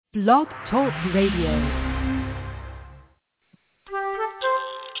Blog Talk Radio.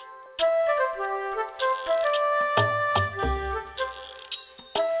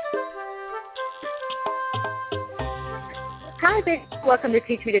 Hi there. Welcome to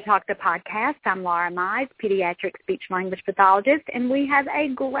Teach Me to Talk, the podcast. I'm Laura Mize, pediatric speech-language pathologist, and we have a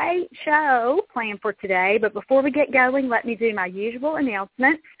great show planned for today. But before we get going, let me do my usual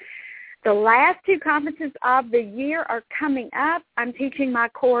announcements. The last two conferences of the year are coming up. I'm teaching my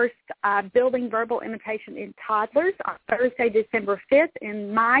course, Building Verbal Imitation in Toddlers, on Thursday, December 5th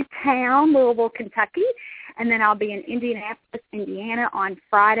in my town, Louisville, Kentucky. And then I'll be in Indianapolis, Indiana on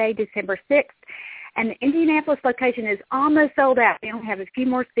Friday, December 6th. And the Indianapolis location is almost sold out. We only have a few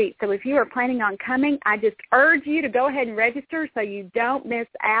more seats. So if you are planning on coming, I just urge you to go ahead and register so you don't miss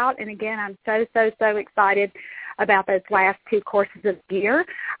out. And again, I'm so excited about those last two courses of the year.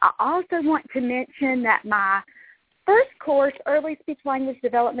 I also want to mention that my first course, Early Speech Language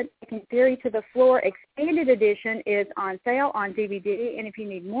Development, Taking Theory to the Floor, Expanded Edition, is on sale on DVD. And if you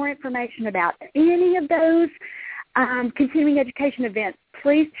need more information about any of those continuing education events,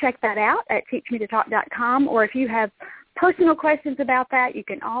 please check that out at teachmetotalk.com, or if you have personal questions about that, you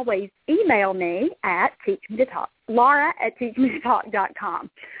can always email me at Laura@teachmetotalk.com.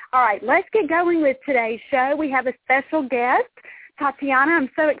 All right, let's get going with today's show. We have a special guest, Tatiana. I'm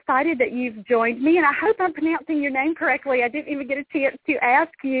so excited that you've joined me, and I hope I'm pronouncing your name correctly. I didn't even get a chance to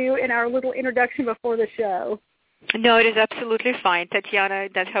ask you in our little introduction before the show. No, it is absolutely fine, Tatiana.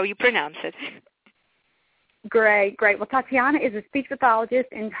 That's how you pronounce it. Great. Well, Tatiana is a speech pathologist,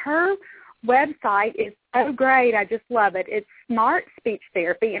 and her website is so great. I just love it. It's Smart Speech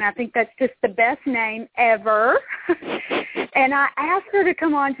Therapy, and I think that's just the best name ever. And I asked her to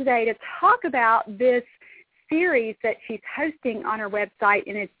come on today to talk about this series that she's hosting on her website,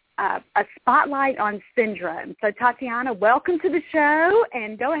 and it's a spotlight on syndrome. So, Tatiana, welcome to the show,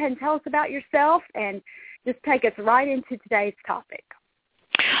 and go ahead and tell us about yourself and just take us right into today's topic.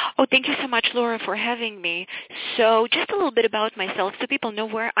 Oh, thank you so much, Laura, for having me. So just a little bit about myself so people know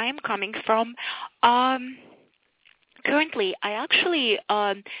where I am coming from. Currently, I actually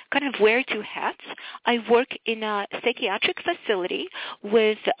kind of wear two hats. I work in a psychiatric facility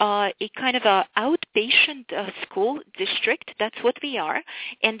with a kind of a outpatient school district. That's what we are.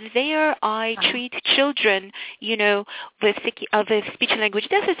 And there I treat children, with speech and language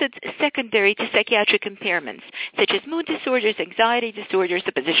deficits secondary to psychiatric impairments, such as mood disorders, anxiety disorders,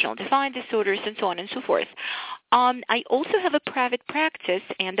 oppositional defiant disorders, and so on and so forth. I also have a private practice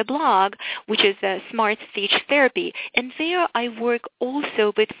and a blog, which is Smart Speech Therapy, and there I work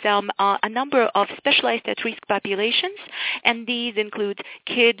also with a number of specialized at-risk populations, and these include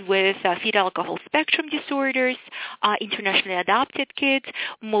kids with fetal alcohol spectrum disorders, internationally adopted kids,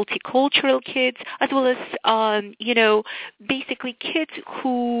 multicultural kids, as well as, basically kids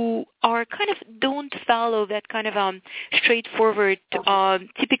who are kind of don't follow that kind of straightforward,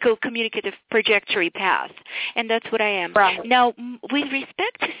 typical communicative trajectory path. And that's what I am. Right. Now, with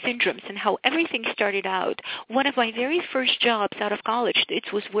respect to syndromes and how everything started out, one of my very first jobs out of college,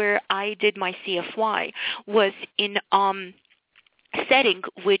 it was where I did my CFY, was in setting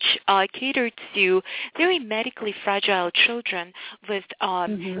which catered to very medically fragile children with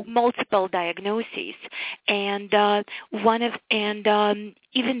multiple diagnoses, and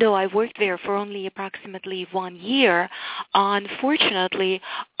even though I worked there for only approximately 1 year, unfortunately,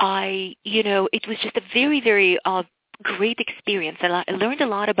 it was just a very, very great experience. I learned a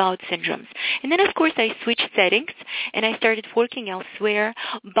lot about syndromes. And then, of course, I switched settings and I started working elsewhere,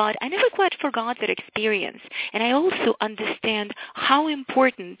 but I never quite forgot that experience. And I also understand how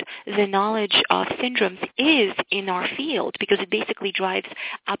important the knowledge of syndromes is in our field, because it basically drives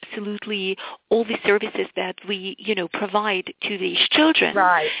absolutely all the services that we, provide to these children.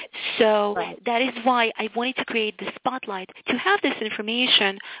 Right. So that is why I wanted to create the spotlight to have this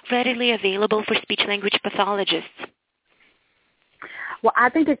information readily available for speech-language pathologists. Well, I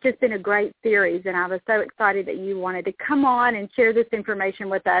think it's just been a great series, and I was so excited that you wanted to come on and share this information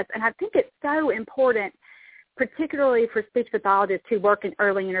with us. And I think it's so important, particularly for speech pathologists who work in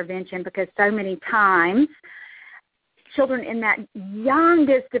early intervention, because so many times children in that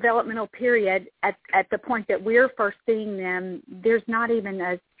youngest developmental period, at the point that we're first seeing them, there's not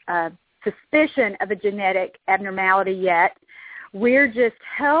even a suspicion of a genetic abnormality yet. We're just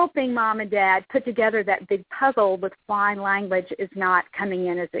helping mom and dad put together that big puzzle with why language is not coming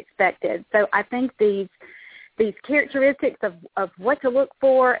in as expected. So I think these characteristics of what to look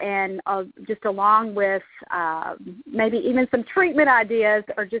for, and just along with maybe even some treatment ideas,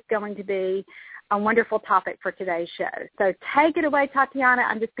 are just going to be a wonderful topic for today's show. So take it away, Tatiana.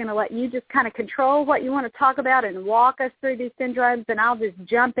 I'm just going to let you just kind of control what you want to talk about and walk us through these syndromes, and I'll just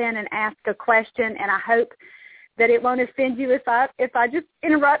jump in and ask a question, and I hope that it won't offend you if I just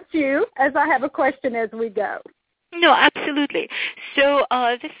interrupt you as I have a question as we go. No, absolutely. So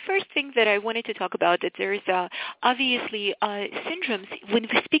the first thing that I wanted to talk about is there's obviously syndromes, when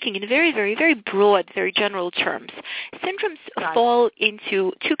we're speaking in very, very, very broad, very general terms. Syndromes fall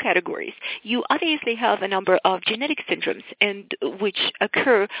into two categories. You obviously have a number of genetic syndromes, and which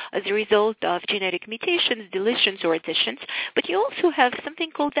occur as a result of genetic mutations, deletions, or additions, but you also have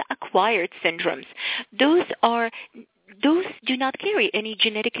something called the acquired syndromes. Those do not carry any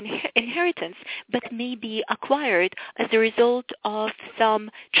genetic inheritance, but may be acquired as a result of some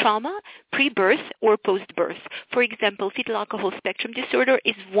trauma, pre-birth or post-birth. For example, fetal alcohol spectrum disorder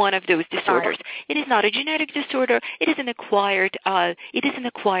is one of those disorders. It is not a genetic disorder. It is an acquired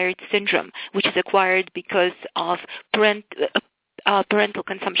syndrome, which is acquired because of parental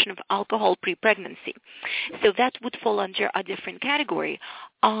consumption of alcohol pre-pregnancy. So that would fall under a different category.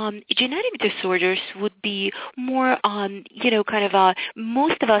 Genetic disorders would be more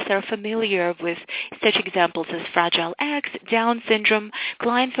most of us are familiar with such examples as Fragile X, Down syndrome,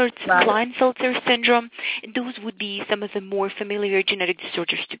 Klinefelter syndrome. Those would be some of the more familiar genetic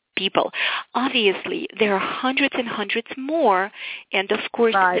disorders to people. Obviously, there are hundreds and hundreds more, and of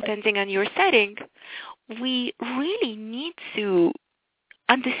course, depending on your setting, we really need to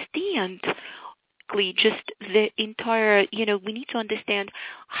understand just the entire, we need to understand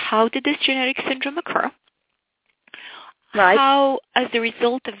how did this genetic syndrome occur? Right. How, as a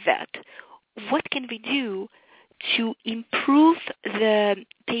result of that, what can we do to improve the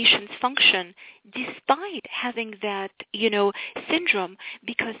patient's function despite having that, syndrome?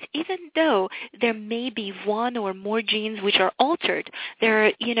 Because even though there may be one or more genes which are altered, there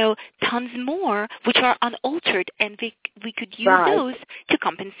are, tons more which are unaltered, and we could use those to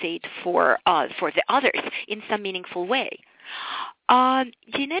compensate for the others in some meaningful way. Of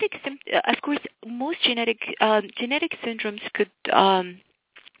course, most genetic syndromes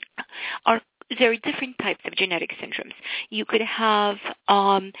there are different types of genetic syndromes. You could have,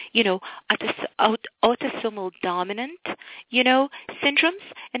 autosomal dominant, syndromes,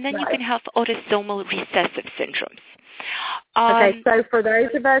 and then you can have autosomal recessive syndromes. Okay, so for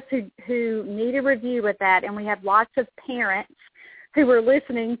those of us who need a review with that, and we have lots of parents who are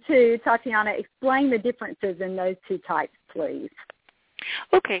listening to Tatiana, explain the differences in those two types, please.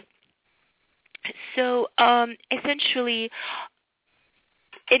 Okay. So essentially,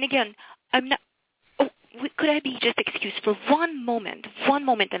 and again, I'm not. Oh, could I be just excused for one moment,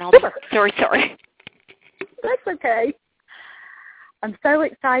 and I'll be sorry. That's okay. I'm so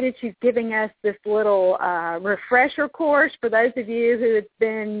excited she's giving us this little refresher course for those of you who it's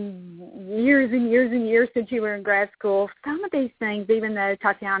been years and years and years since you were in grad school. Some of these things, even though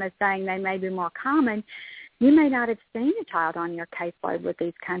Tatiana is saying they may be more common, you may not have seen a child on your caseload with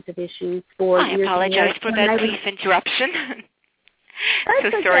these kinds of issues for years. I apologize for that brief interruption.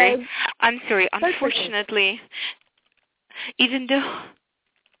 That's so sorry. Okay. I'm sorry. That's Unfortunately, even though...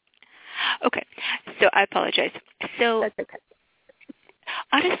 Okay. So I apologize. So that's okay.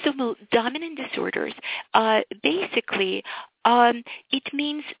 Autosomal dominant disorders, basically, it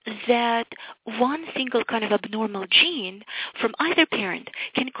means that one single kind of abnormal gene from either parent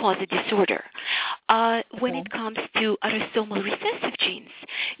can cause a disorder. When it comes to autosomal recessive genes,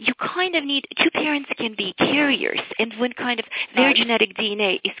 you kind of need, two parents can be carriers, and when kind of their genetic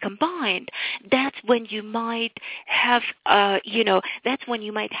DNA is combined, that's when you might have, that's when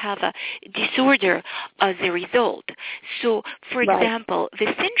you might have a disorder as a result. So, for example, the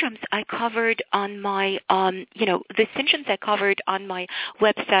syndromes I covered on my, covered on my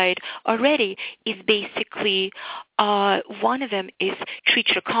website already is basically, one of them is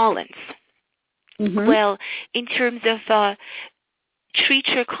Treacher-Collins. Mm-hmm. Well, in terms of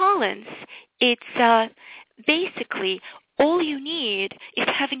Treacher-Collins, it's basically all you need is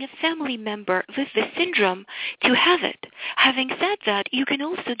having a family member with the syndrome to have it. Having said that, you can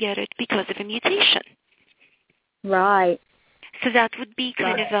also get it because of a mutation. Right. So that would be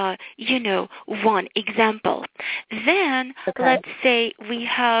kind of a, one example. Then let's say we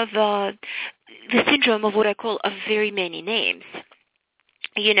have the syndrome of what I call of very many names,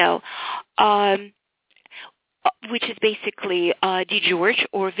 which is basically DiGeorge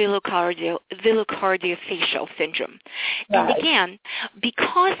or velocardial syndrome. Right. And again,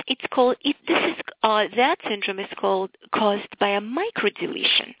 because it's called, that syndrome is caused by a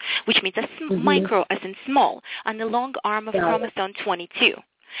microdeletion, which means micro as in small, on the long arm of chromosome 22.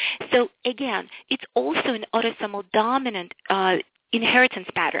 So again, it's also an autosomal dominant inheritance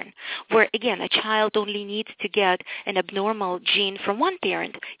pattern, where, again, a child only needs to get an abnormal gene from one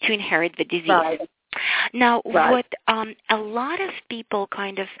parent to inherit the disease. Right. Now, Right. what a lot of people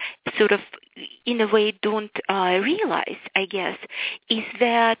kind of sort of, in a way, don't realize, I guess, is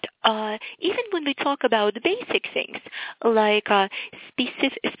that even when we talk about the basic things, like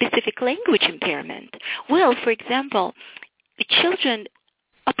specific language impairment, well, for example, children,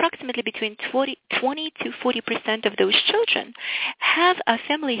 approximately between 20 to 40% of those children have a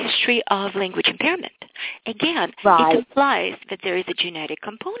family history of language impairment. Again, Right. it implies that there is a genetic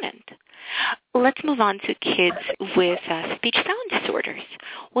component. Let's move on to kids with speech sound disorders.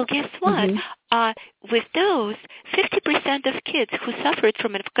 Well, guess what? With those, 50% of kids who suffered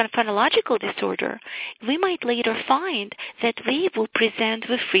from a phonological disorder, we might later find that they will present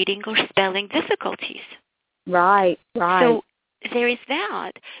with reading or spelling difficulties. Right. Right. So there is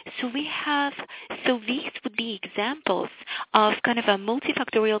that. So these would be examples of kind of a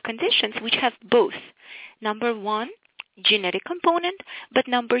multifactorial conditions which have both, number one, genetic component, but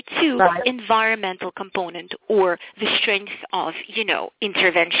number two, Right. environmental component, or the strength of,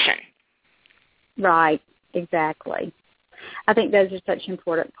 intervention. Right. Exactly. I think those are such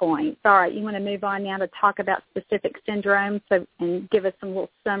important points. All right, you want to move on now to talk about specific syndromes and give us some little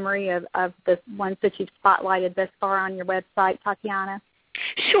summary of the ones that you've spotlighted thus far on your website, Tatiana?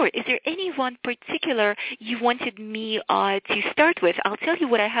 Sure. Is there any one particular you wanted me to start with? I'll tell you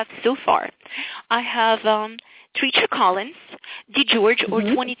what I have so far. I have Treacher-Collins, DiGeorge or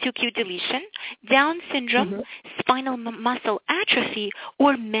 22q deletion, Down syndrome, spinal muscle atrophy,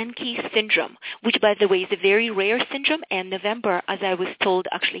 or Menkes syndrome, which, by the way, is a very rare syndrome, and November, as I was told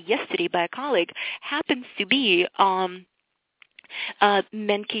actually yesterday by a colleague, happens to be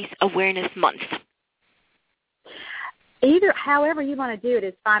Menkes Awareness Month. However you want to do it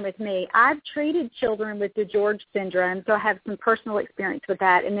is fine with me. I've treated children with DiGeorge syndrome, so I have some personal experience with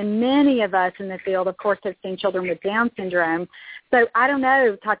that. And then many of us in the field, of course, have seen children with Down syndrome. So I don't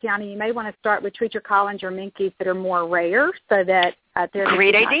know, Tatiana, you may want to start with Treacher-Collins or Menkes that are more rare, so that there's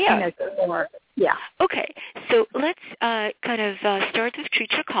great idea. Yeah. Okay, so let's kind of start with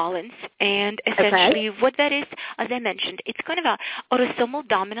Treacher-Collins, and essentially what that is, as I mentioned, it's kind of a autosomal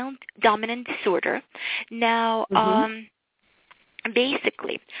dominant disorder. Now,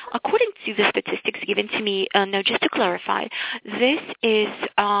 basically, according to the statistics given to me, now just to clarify, this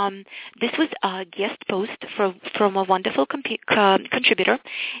was a guest post from a wonderful contributor,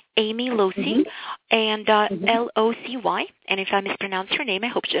 Amy Locy, and Locy, and if I mispronounce her name, I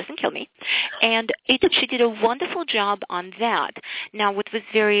hope she doesn't kill me. And she did a wonderful job on that. Now, what was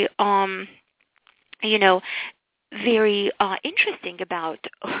very, very interesting about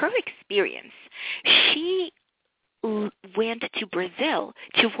her experience, she went to Brazil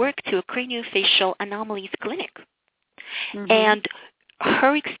to work to a craniofacial anomalies clinic. And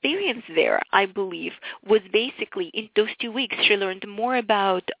her experience there, I believe, was basically in those 2 weeks she learned more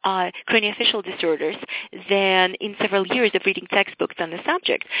about craniofacial disorders than in several years of reading textbooks on the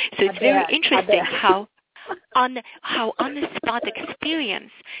subject. So it's very interesting how on-the-spot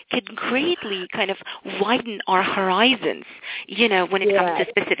experience can greatly kind of widen our horizons, when it comes to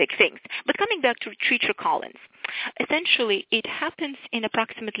specific things. But coming back to Treacher-Collins, essentially it happens in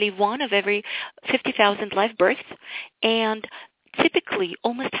approximately 1 of every 50,000 live births, and typically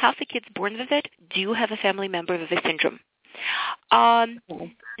almost half the kids born with it do have a family member with the syndrome.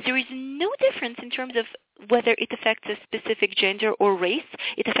 There is no difference in terms of whether it affects a specific gender or race.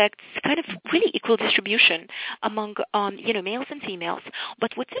 It affects kind of really equal distribution among, males and females.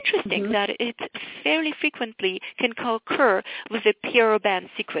 But what's interesting is that it fairly frequently can co-occur with the Pierrot-Band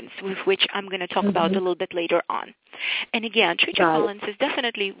sequence, with which I'm going to talk about a little bit later on. And again, Treacher-Collins is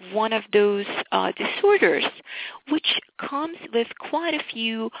definitely one of those disorders which comes with quite a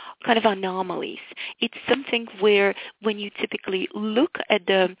few kind of anomalies. It's something where when you typically look at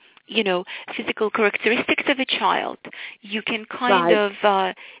the physical characteristics of a child, you can kind of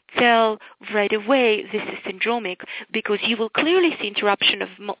tell right away this is syndromic, because you will clearly see interaction of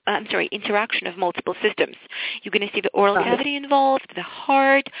multiple systems. You're going to see the oral cavity involved, the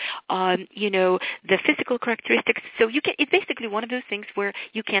heart, the physical characteristics. So it's basically one of those things where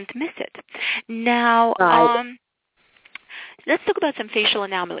you can't miss it. Now, let's talk about some facial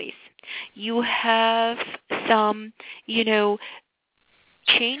anomalies. You have some,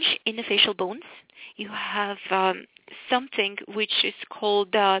 change in the facial bones. You have something which is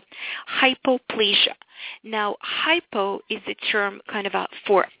called hypoplasia. Now, hypo is the term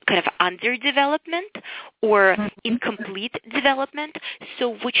for underdevelopment or incomplete development.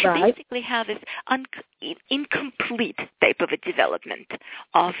 So what you basically have is incomplete type of a development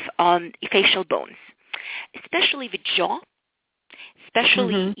of facial bones, especially the jaw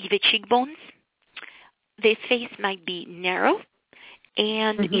especially the cheekbones. The face might be narrow,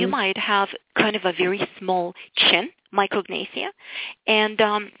 and you might have kind of a very small chin, micrognathia, and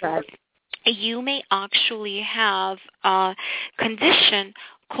you may actually have a condition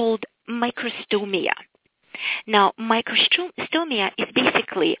called microstomia. Now, microstomia is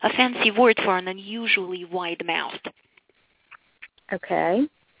basically a fancy word for an unusually wide mouth. Okay.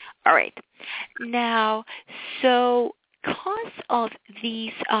 All right. Now, so because of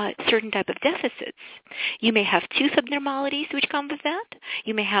these certain type of deficits, you may have tooth abnormalities which come with that.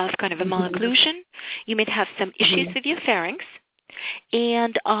 You may have kind of a malocclusion. You may have some issues with your pharynx.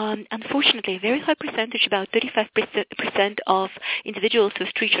 And unfortunately, a very high percentage, about 35% of individuals with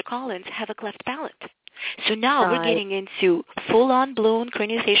Treacher-Collins have a cleft palate. So now we're getting into full-on blown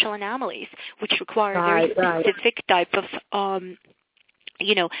craniofacial anomalies, which require very specific type of,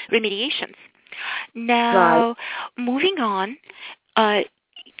 remediations. Now, moving on,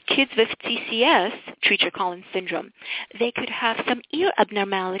 kids with TCS, Treacher-Collins syndrome, they could have some ear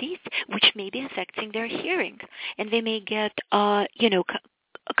abnormalities which may be affecting their hearing, and they may get,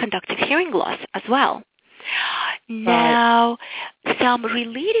 conductive hearing loss as well. Now, some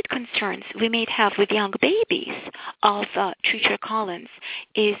related concerns we may have with young babies of Treacher-Collins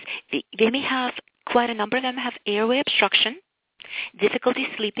is they may have, quite a number of them have airway obstruction, difficulty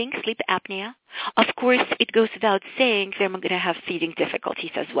sleeping, sleep apnea. Of course, it goes without saying they're going to have feeding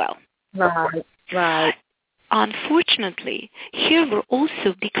difficulties as well. Right. Unfortunately, here we're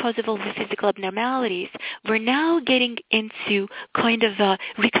also, because of all the physical abnormalities, we're now getting into kind of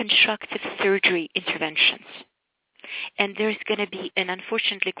reconstructive surgery interventions. And there's going to be, and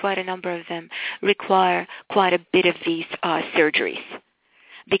unfortunately quite a number of them require quite a bit of these surgeries.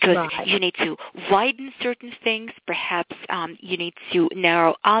 Because you need to widen certain things, perhaps you need to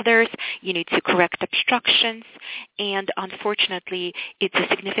narrow others, you need to correct obstructions, and unfortunately, it's a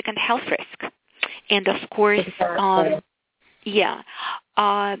significant health risk. And of course,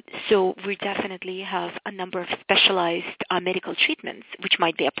 so we definitely have a number of specialized medical treatments which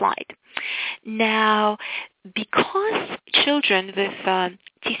might be applied. Now, because children with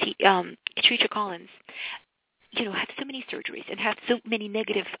Treacher-Collins have so many surgeries and have so many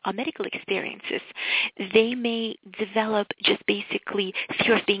negative medical experiences, they may develop just basically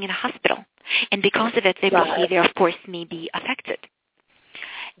fear of being in a hospital. And because of it, their behavior, of course, may be affected.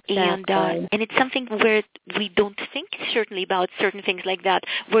 And it's something where we don't think certainly about certain things like that,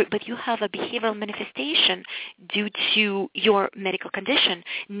 but you have a behavioral manifestation due to your medical condition,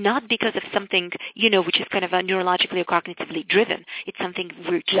 not because of something, which is kind of neurologically or cognitively driven. It's something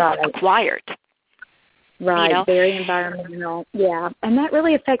which is acquired. Right, very environmental. Yeah, and that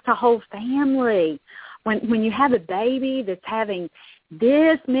really affects a whole family. When you have a baby that's having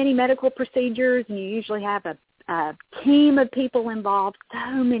this many medical procedures, and you usually have a team of people involved,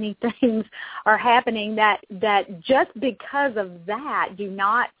 so many things are happening that just because of that do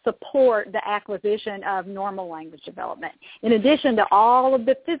not support the acquisition of normal language development. In addition to all of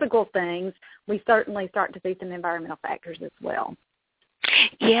the physical things, we certainly start to see some environmental factors as well.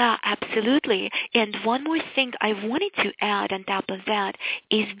 Yeah, absolutely. And one more thing I wanted to add on top of that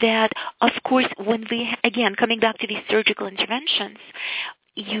is that, of course, when we, again, coming back to these surgical interventions,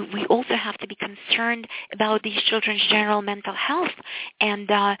 we also have to be concerned about these children's general mental health and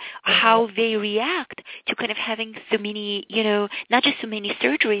how they react to kind of having so many, not just so many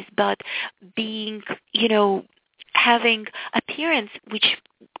surgeries, but being, having appearance with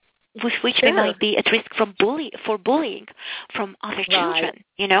which they might be at risk for bullying from other children,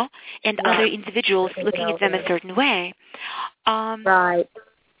 and other individuals looking at them a certain way. And,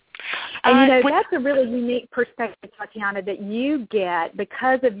 that's a really unique perspective, Tatiana, that you get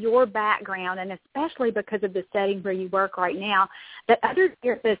because of your background and especially because of the setting where you work right now, that other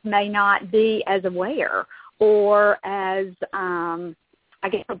therapists may not be as aware or as I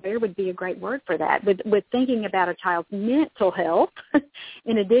guess aware would be a great word for that, with thinking about a child's mental health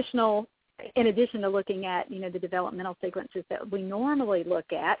in addition to looking at, the developmental sequences that we normally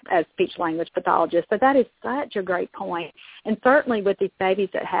look at as speech-language pathologists. So that is such a great point. And certainly with these babies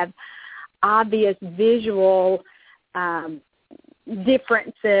that have obvious visual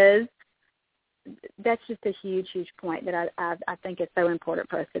differences, that's just a huge, huge point that I think is so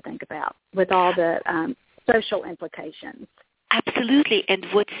important for us to think about with all the social implications. Absolutely. And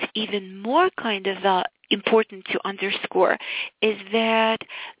what's even more kind of important to underscore is that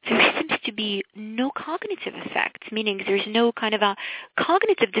there seems to be no cognitive effects, meaning there's no kind of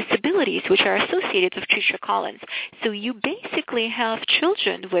cognitive disabilities which are associated with Treacher-Collins. So you basically have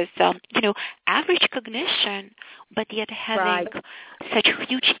children with, average cognition, but yet having such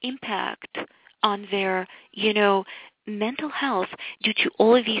huge impact on their, mental health due to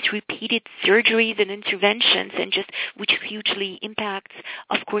all of these repeated surgeries and interventions, and just which hugely impacts,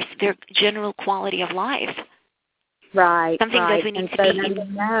 of course, their general quality of life. Right. Something right. that we need and to so be they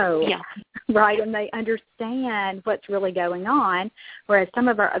know. Yeah. Right, and they understand what's really going on, whereas some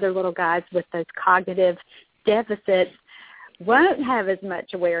of our other little guys with those cognitive deficits won't have as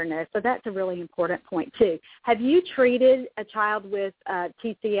much awareness. So that's a really important point, too. Have you treated a child with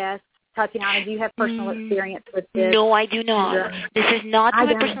TCS? Tatiana, do you have personal experience with this? No, I do not. This is not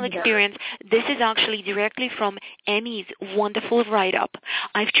my personal either. experience. This is actually directly from Emmy's wonderful write-up.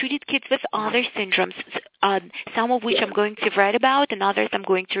 I've treated kids with other syndromes, some of which I'm going to write about and others I'm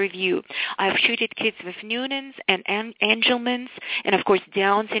going to review. I've treated kids with Noonan's and Angelman's and, of course,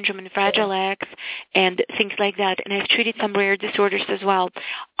 Down syndrome and Fragile X and things like that. And I've treated some rare disorders as well.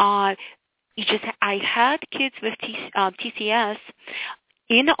 I had kids with TCS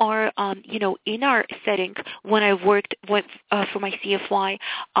in our, in our setting when I worked with, for my CFY,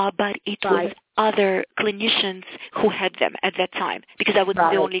 but it was other clinicians who had them at that time because I was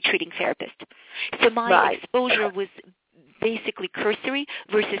the only treating therapist. So my exposure was basically cursory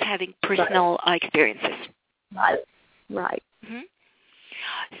versus having personal experiences. Right. Mm-hmm.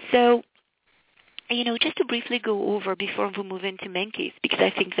 So, just to briefly go over before we move into Menkes, because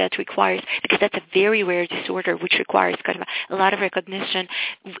I think that because that's a very rare disorder which requires kind of a lot of recognition.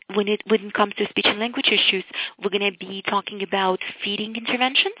 When it comes to speech and language issues, we're going to be talking about feeding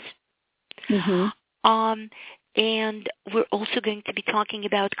interventions. Mm-hmm. And we're also going to be talking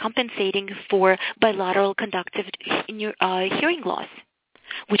about compensating for bilateral conductive hearing loss,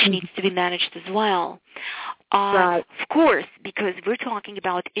 which needs to be managed as well. Of course, because we're talking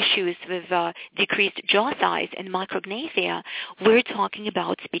about issues with decreased jaw size and micrognathia, we're talking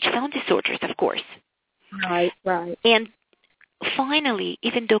about speech sound disorders, of course. Right. And finally,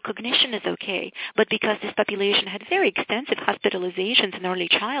 even though cognition is okay, but because this population had very extensive hospitalizations in early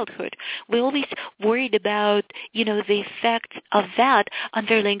childhood, we always worried about, the effect of that on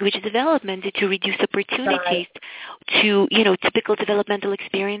their language development to reduce opportunities to, typical developmental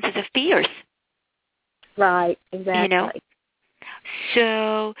experiences of peers. Right, exactly.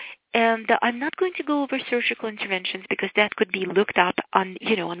 So, and I'm not going to go over surgical interventions because that could be looked up on,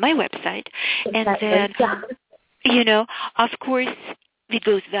 on my website. Exactly. And then, of course, it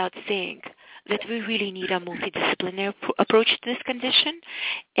goes without saying that we really need a multidisciplinary approach to this condition.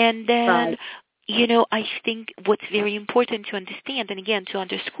 And then, I think what's very important to understand, and again, to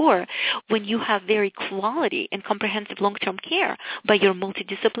underscore, when you have very quality and comprehensive long-term care by your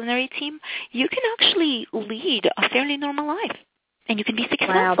multidisciplinary team, you can actually lead a fairly normal life, and you can be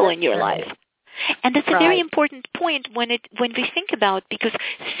successful in your life. And that's a very important point when we think about, because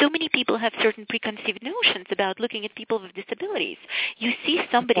so many people have certain preconceived notions about looking at people with disabilities. You see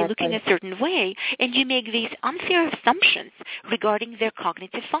somebody looking a certain way, and you make these unfair assumptions regarding their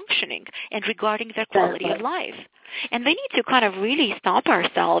cognitive functioning and regarding their quality of life. And we need to kind of really stop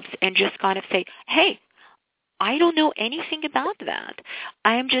ourselves and just kind of say, hey, I don't know anything about that.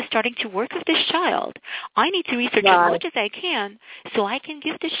 I am just starting to work with this child. I need to research as much as I can so I can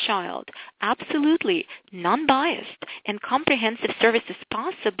give this child absolutely non-biased and comprehensive services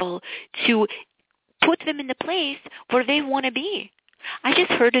possible to put them in the place where they want to be. I just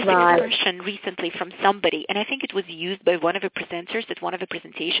heard this expression recently from somebody, and I think it was used by one of the presenters at one of the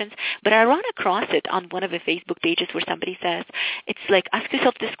presentations, but I ran across it on one of the Facebook pages where somebody says, it's like, ask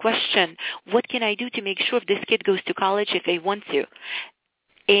yourself this question, what can I do to make sure if this kid goes to college if they want to?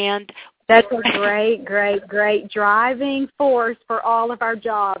 And that's a great driving force for all of our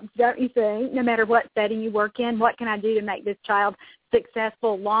jobs, don't you think? No matter what setting you work in, what can I do to make this child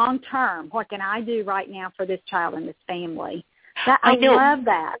successful long term? What can I do right now for this child and this family? I love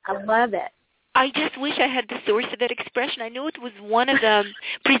that. I love it. I just wish I had the source of that expression. I know it was one of the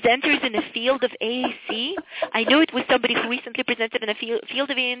presenters in the field of AAC. I know it was somebody who recently presented in a field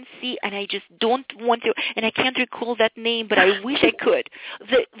of ANC, and I just don't want to, and I can't recall that name, but I wish I could.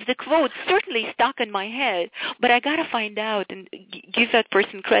 The quote certainly stuck in my head, but I got to find out and give that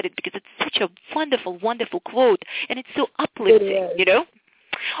person credit because it's such a wonderful, wonderful quote, and it's so uplifting,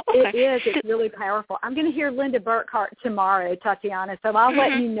 Okay. It is. It's really powerful. I'm going to hear Linda Burkhart tomorrow, Tatiana, so I'll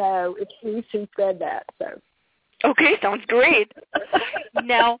let you know if she said that. Okay, sounds great.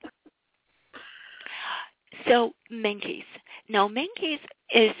 Now, so Menkes. Now, Menkes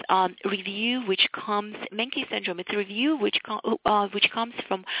is review which comes, Menkes syndrome, it's a review which comes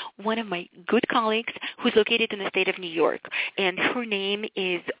from one of my good colleagues who's located in the state of New York, and her name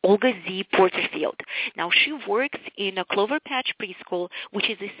is Olga Z. Porterfield. Now, she works in a Clover Patch preschool, which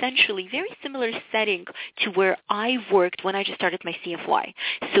is essentially very similar setting to where I worked when I just started my CFY.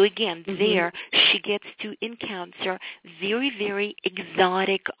 So again, there she gets to encounter very, very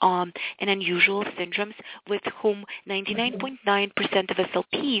exotic and unusual syndromes with whom 99.9% of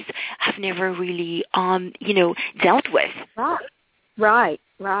SLPs have never really, dealt with. Right.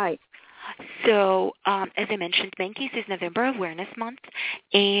 So, as I mentioned, Menkes is November Awareness Month,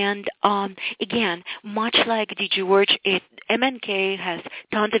 and again, much like DiGeorge, MNK has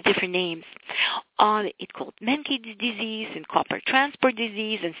tons of different names. It's called Menkes disease and copper transport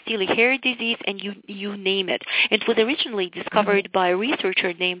disease and steely hair disease, and you name it. It was originally discovered by a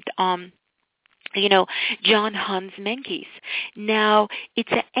researcher named John Hans Menkes. Now,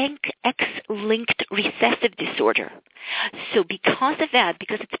 it's an X-linked recessive disorder. So because of that,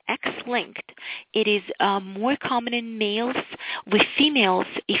 because it's X-linked, it is more common in males. With females,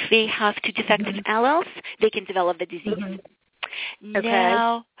 if they have two defective alleles, they can develop the disease.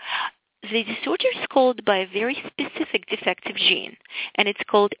 Now, the disorder is caused by a very specific defective gene, and it's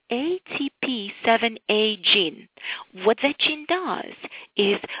called ATP7A gene. What that gene does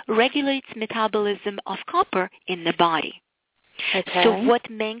is regulates metabolism of copper in the body. So what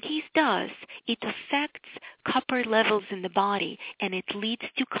Menkes does, it affects copper levels in the body, and it leads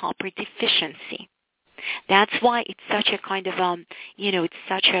to copper deficiency. That's why it's such a kind of,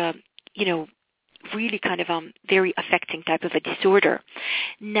 really kind of very affecting type of a disorder.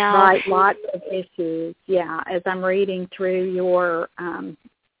 Now, right, lots of issues. Yeah, as I'm reading through your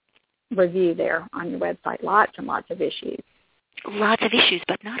review there on your website, lots and lots of issues. Lots of issues,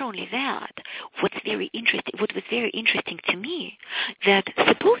 but not only that. What was very interesting to me, that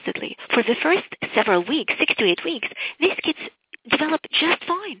supposedly for the first several weeks, 6 to 8 weeks, these kids develop just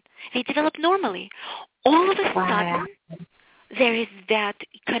fine. They develop normally. All of a sudden, there is that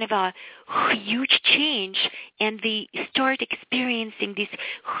kind of a huge change, and they start experiencing these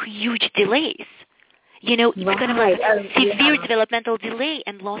huge delays. It's kind of a severe developmental delay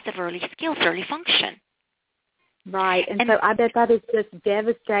and loss of early skills, early function. Right, and so I bet that is just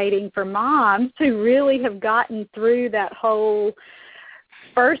devastating for moms who really have gotten through that whole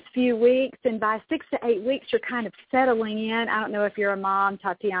first few weeks, and by 6 to 8 weeks you're kind of settling in. I don't know if you're a mom,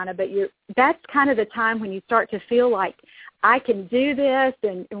 Tatiana, but that's kind of the time when you start to feel like, I can do this,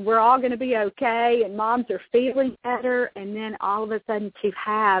 and we're all going to be okay, and moms are feeling better, and then all of a sudden to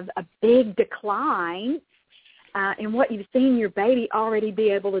have a big decline in what you've seen your baby already be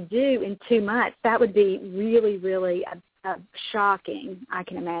able to do in 2 months, that would be really, really shocking, I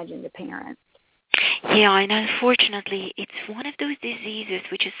can imagine, to parents. Yeah, and unfortunately, it's one of those diseases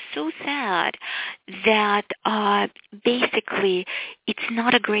which is so sad that basically it's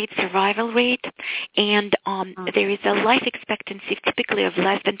not a great survival rate, and there is a life expectancy typically of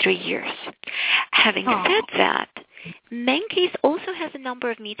less than 3 years. Having said that, Menkes also has a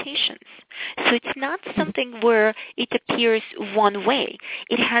number of mutations. So it's not something where it appears one way.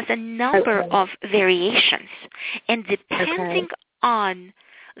 It has a number of variations. And depending on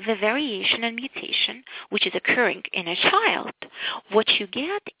the variation and mutation which is occurring in a child, what you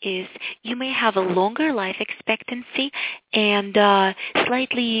get is you may have a longer life expectancy and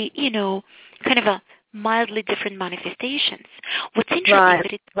slightly, kind of a mildly different manifestations. What's interesting is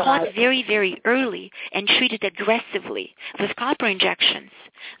that it's caught very, very early and treated aggressively with copper injections.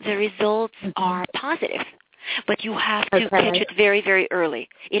 The results are positive, but you have to catch it very, very early.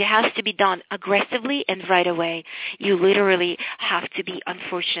 It has to be done aggressively and right away. You literally have to be,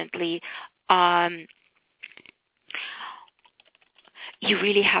 unfortunately, you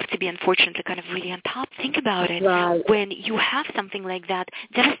really have to be, unfortunately, kind of really on top. Think about it. When you have something like that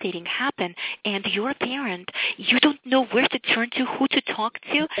devastating happen and you're a parent, you don't know where to turn to, who to talk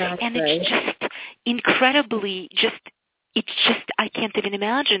to, and it's just incredibly I can't even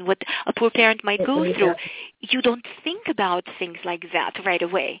imagine what a poor parent might go through. You don't think about things like that right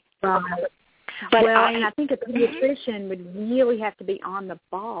away. But and I think a pediatrician would really have to be on the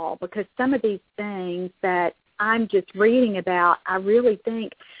ball, because some of these things that I'm just reading about, I really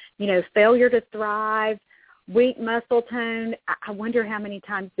think, failure to thrive, weak muscle tone, I wonder how many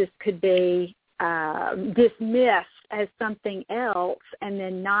times this could be dismissed as something else and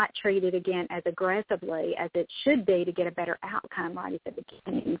then not treated again as aggressively as it should be to get a better outcome right at the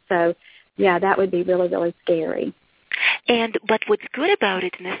beginning. So, yeah, that would be really, really scary. But what's good about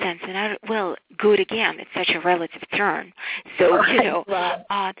it in a sense, good again, it's such a relative term. So,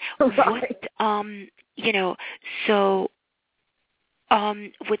 so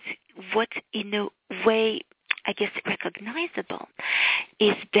what's in a way, I guess, recognizable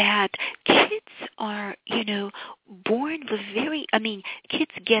is that kids are, born with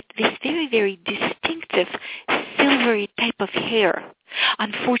kids get this very, very distinctive silvery type of hair.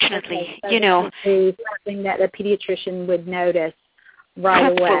 Unfortunately, so something that a pediatrician would notice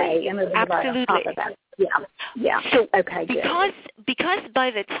right away. And absolutely. Yeah. So okay, because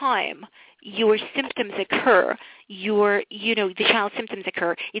by the time your symptoms occur, the child's symptoms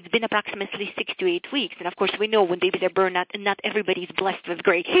occur, it's been approximately 6 to 8 weeks. And of course, we know when babies are born, not everybody's blessed with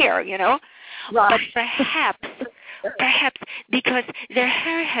great hair, Right. But perhaps because their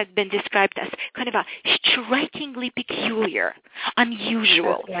hair has been described as kind of a strikingly peculiar,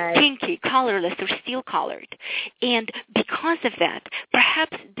 unusual, pinky, colorless, or steel-colored. And because of that,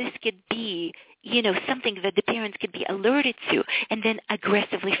 perhaps this could be something that the parents could be alerted to and then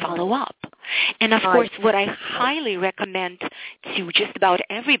aggressively follow up. And of course, what I highly recommend to just about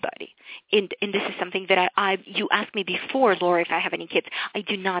everybody, and this is something that you asked me before, Laura, if I have any kids. I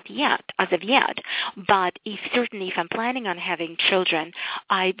do not yet, as of yet. But if I'm planning on having children,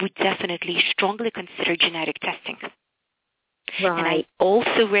 I would definitely strongly consider genetic testing. Right. And I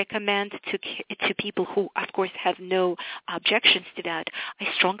also recommend to people who, of course, have no objections to that. I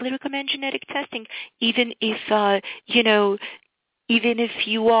strongly recommend genetic testing, even if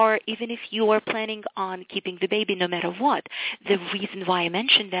you are planning on keeping the baby no matter what. The reason why I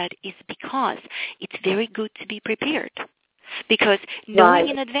mention that is because it's very good to be prepared. Because knowing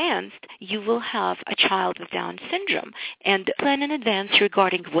in advance you will have a child with Down syndrome, and plan in advance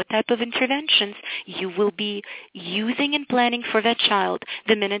regarding what type of interventions you will be using and planning for that child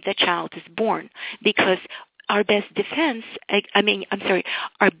the minute that child is born. Because our best defense,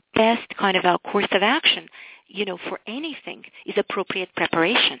 our best kind of course of action, for anything is appropriate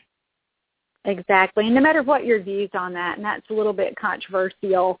preparation. Exactly. And no matter what your views on that, and that's a little bit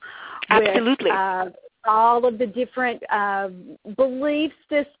controversial. Absolutely. With, all of the different belief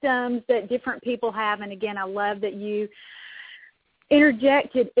systems that different people have. And again, I love that you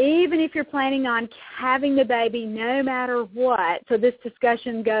interjected, even if you're planning on having the baby no matter what. So this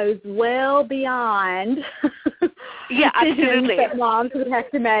discussion goes well beyond decisions that moms would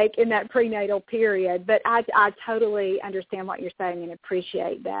have to make in that prenatal period. But I totally understand what you're saying and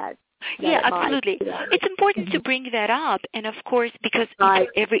appreciate that. Yeah, absolutely. It's important to bring that up, and of course, because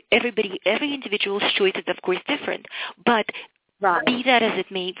every individual's choice is of course different. But be that as it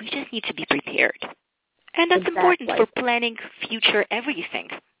may, we just need to be prepared, and that's important for planning future everything.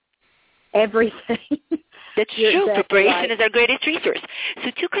 Everything. That's true. Preparation is our greatest resource. So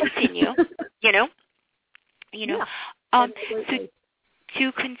to continue,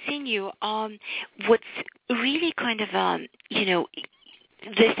 to continue, what's really kind of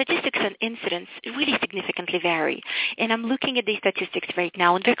the statistics on incidents really significantly vary. And I'm looking at these statistics right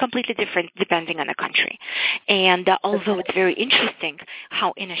now, and they're completely different depending on the country. And although it's very interesting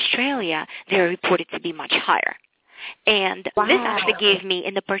how in Australia they're reported to be much higher. And this actually gave me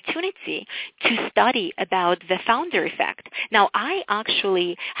an opportunity to study about the founder effect. Now, I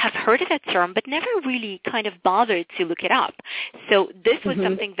actually have heard of that term, but never really kind of bothered to look it up. So this was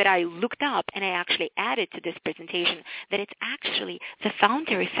something that I looked up, and I actually added to this presentation, that it's actually the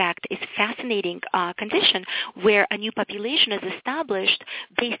founder effect is a fascinating condition where a new population is established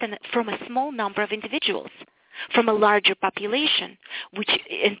based on from a small number of individuals from a larger population, which,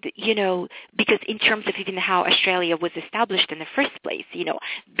 because in terms of even how Australia was established in the first place,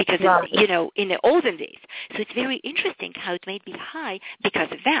 because, in the olden days. So it's very interesting how it might be high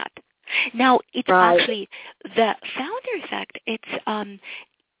because of that. Now, it's actually the founder effect.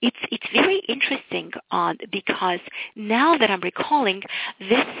 It's very interesting because now that I'm recalling,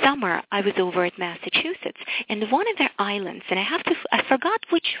 this summer I was over at Massachusetts, and one of their islands, and I forgot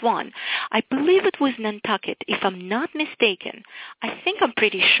which one. I believe it was Nantucket, if I'm not mistaken. I think I'm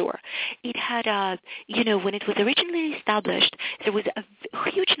pretty sure. It had when it was originally established, there was a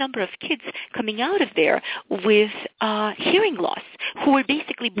huge number of kids coming out of there with hearing loss who were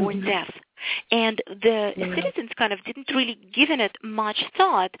basically born deaf. And the citizens kind of didn't really give it much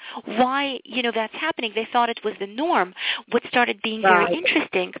thought why, that's happening. They thought it was the norm. What started being very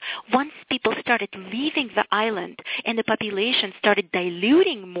interesting, once people started leaving the island and the population started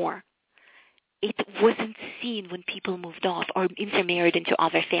diluting more, it wasn't seen when people moved off or intermarried into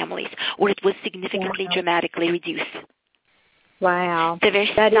other families, or it was significantly dramatically reduced. Wow.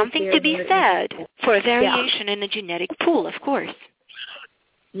 There's something to be said for a variation in the genetic pool, of course.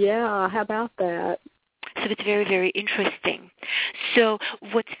 Yeah, how about that? So it's very, very interesting. So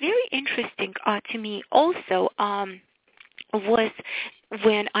what's very interesting to me also was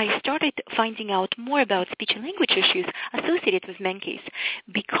when I started finding out more about speech and language issues associated with Menkes,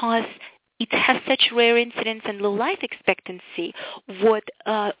 because it has such rare incidence and low life expectancy, what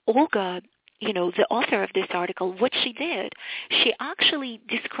Olga, the author of this article, what she did, she actually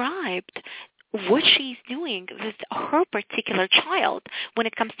described what she's doing with her particular child when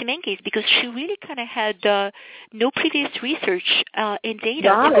it comes to Menkes, because she really kind of had no previous research and data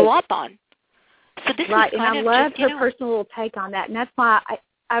to go up on. So this right, is and I loved her personal little take on that, and that's why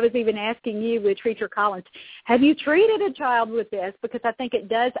I was even asking you with Treacher Collins, have you treated a child with this? Because I think it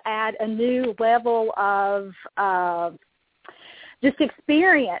does add a new level of just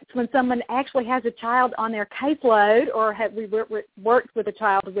experience when someone actually has a child on their caseload, or have we worked with a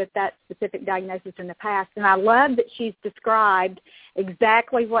child with that specific diagnosis in the past. And I love that she's described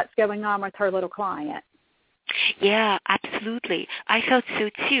exactly what's going on with her little client. Yeah, absolutely. I felt so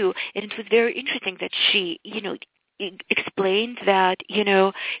too, and it was very interesting that she, explained that,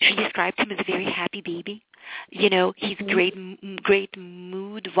 she described him as a very happy baby. He's great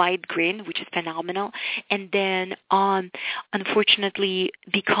mood, wide grin, which is phenomenal. And then, unfortunately,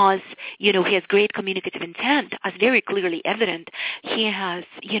 because, he has great communicative intent, as very clearly evident, he has,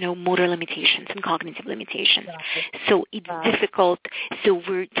 motor limitations and cognitive limitations. Right. So it's difficult. So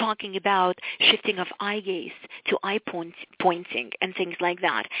we're talking about shifting of eye gaze to eye pointing and things like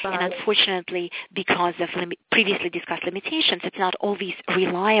that. Right. And unfortunately, because of previously discussed limitations, it's not always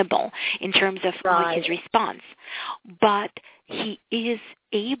reliable in terms of his response. But he is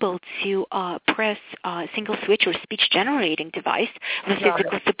able to press a single switch or speech generating device with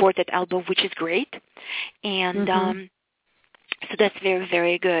physical support at elbow, which is great. And so that's very,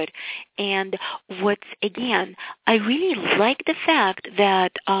 very good. And I really like the fact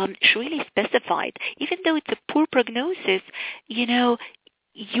that she really specified, even though it's a poor prognosis, you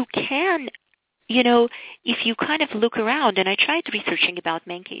can, if you kind of look around, and I tried researching about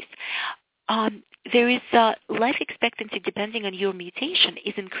Menkes, there is life expectancy, depending on your mutation,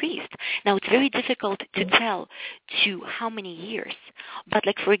 is increased. Now, it's very difficult to tell to how many years. But,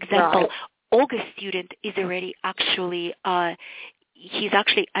 like, for example, Olga's student is already actually, I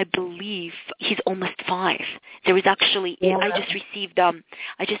believe, he's almost 5. There is actually, I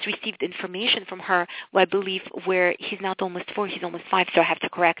just received information from her, where he's not almost 4, he's almost 5, so I have to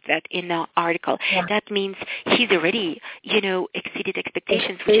correct that in the article. Yeah. That means he's already, exceeded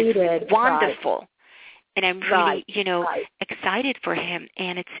expectations, which is wonderful. Right. And I'm really, excited for him,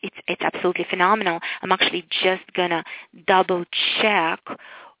 and it's absolutely phenomenal. I'm actually just gonna double check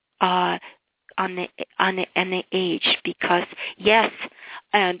on the age, because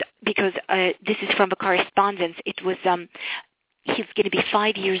this is from the correspondence. It was he's going to be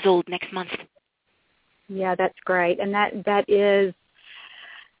 5 years old next month. Yeah, that's great, and that is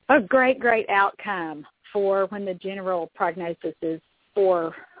a great outcome for when the general prognosis is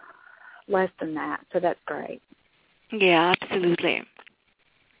for less than that. So that's great. Yeah, absolutely.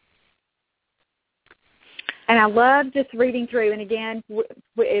 And I love just reading through. And again,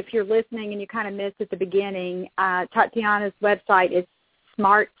 if you're listening and you kind of missed at the beginning, Tatiana's website is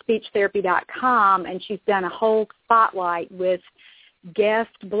smartspeechtherapy.com, and she's done a whole spotlight with guest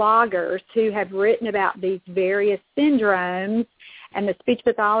bloggers who have written about these various syndromes. And the speech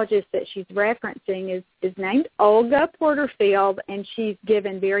pathologist that she's referencing is named Olga Porterfield, and she's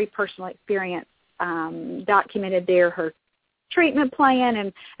given very personal experience, documented there her treatment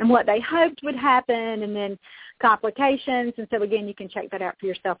plan and what they hoped would happen, and then complications. And so, again, you can check that out for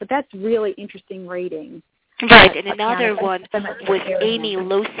yourself. But that's really interesting reading. Right, and another one was Amy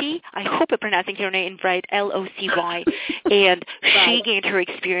Locy. I hope I'm pronouncing her name right, Locy. And she gained her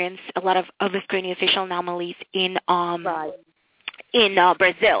experience, a lot of this craniofacial anomalies in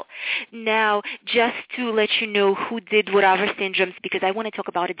Brazil. Now, just to let you know who did what other syndromes, because I want to talk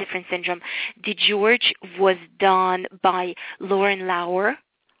about a different syndrome. DiGeorge was done by Lauren Lauer.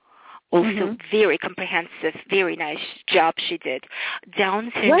 Also very comprehensive, very nice job she did.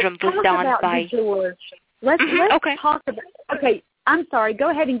 Down syndrome was done by DiGeorge. Let's talk about. Okay, I'm sorry. Go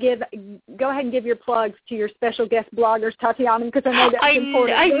ahead and give your plugs to your special guest bloggers, Tatiana, because I know that's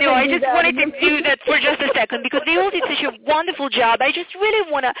important. I know. I just wanted to do that for just a second, because they all did such a wonderful job. I just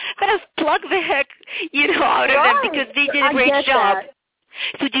really want to kind of plug the heck, out of them, because they did a great job. That.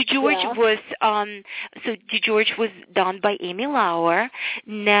 So DiGeorge was done by Amy Lauer.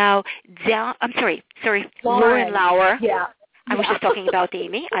 Now, Lauren Lauer. Yeah. I was just talking about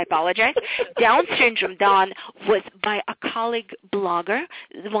Amy. I apologize. Down syndrome done was by a colleague blogger,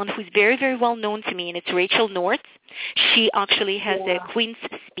 the one who's very, very well known to me, and it's Rachel North. She actually has a Queen's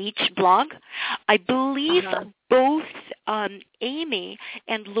Speech blog. I believe both Amy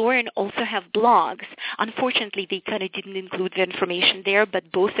and Lauren also have blogs. Unfortunately, they kind of didn't include the information there, but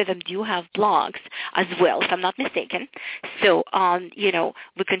both of them do have blogs as well, if I'm not mistaken. So,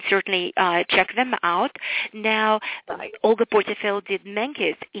 we can certainly check them out. Now, Olga Portofel did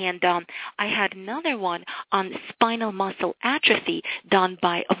Menkes, and I had another one on spinal muscle atrophy done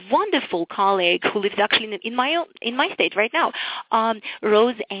by a wonderful colleague who lives actually in my state right now,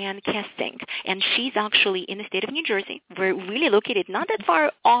 Rose Ann Kesting, and she's actually in the state of New Jersey. We're really located not that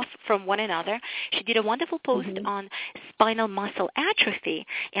far off from one another. She did a wonderful post on spinal muscle atrophy,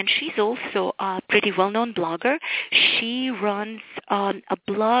 and she's also a pretty well-known blogger. She runs a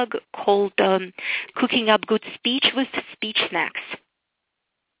blog called Cooking Up Good Speech with Speech Snacks.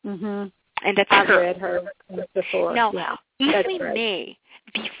 Mm-hmm. And that's I've her. read her before. Now, yeah, if we may,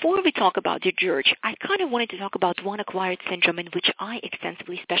 before we talk about the GERD, I kind of wanted to talk about one acquired syndrome in which I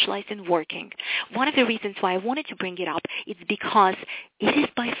extensively specialize in working. One of the reasons why I wanted to bring it up is because it is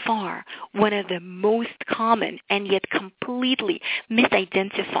by far one of the most common and yet completely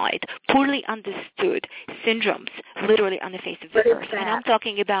misidentified, poorly understood syndromes literally on the face of the earth. And I'm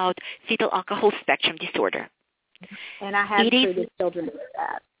talking about fetal alcohol spectrum disorder. And I have treated children with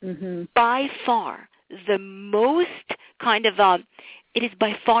that. Mm-hmm. By far the most kind of, it is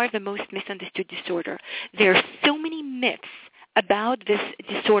by far the most misunderstood disorder. There are so many myths about this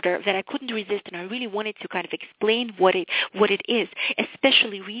disorder that I couldn't resist, and I really wanted to kind of explain what it is.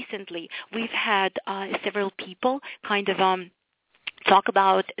 Especially recently, we've had several people kind of talk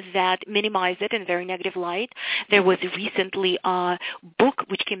about that, minimize it in a very negative light. There was recently a book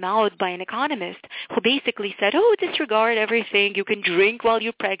which came out by an economist who basically said, disregard everything. You can drink while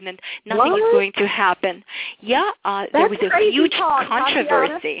you're pregnant. Nothing is going to happen. Yeah, there was a huge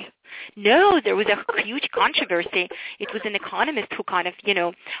controversy. No, there was a huge controversy. It was an economist who kind of,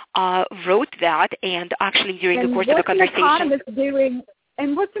 wrote that, and actually during the course of the conversation.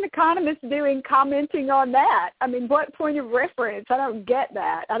 And what's an economist doing commenting on that? I mean, what point of reference? I don't get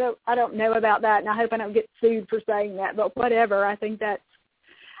that. I don't know about that, and I hope I don't get sued for saying that, but whatever. I think I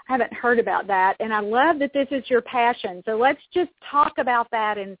haven't heard about that, and I love that this is your passion. So let's just talk about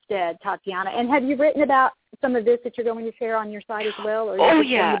that instead, Tatiana. And have you written about some of this that you're going to share on your site as well? Or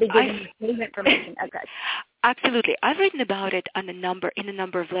yeah. New information? Okay. Absolutely. I've written about it in a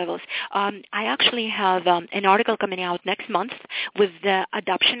number of levels. I actually have an article coming out next month with the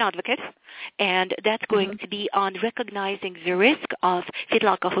Adoption Advocate, and that's going to be on recognizing the risk of fetal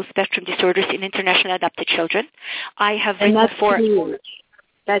alcohol spectrum disorders in internationally adopted children. I have written for... Huge.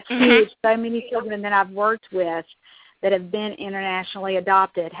 That's huge. So many children that I've worked with that have been internationally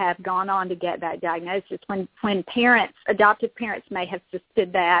adopted have gone on to get that diagnosis. When adoptive parents may have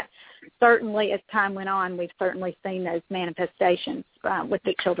suspected that, certainly as time went on, we've certainly seen those manifestations with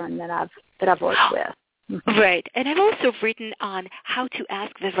the children that I've worked with. Right. And I've also written on how to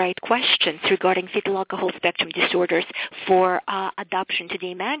ask the right questions regarding fetal alcohol spectrum disorders for Adoption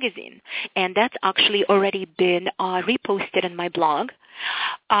Today magazine. And that's actually already been reposted on my blog.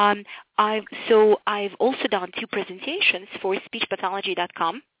 I've also done 2 presentations for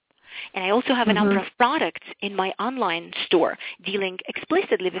speechpathology.com. And I also have a number of products in my online store dealing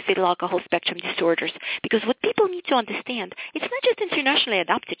explicitly with fetal alcohol spectrum disorders. Because what people need to understand, it's not just internationally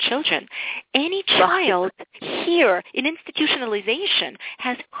adopted children. Any child here in institutionalization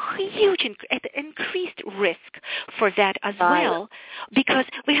has huge increased risk for that as well. Because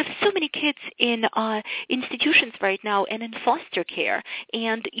we have so many kids in institutions right now and in foster care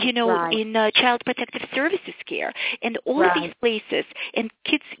and, in child protective services care and all of these places, and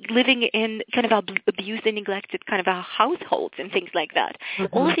kids living in kind of abused and neglected kind of households and things like that.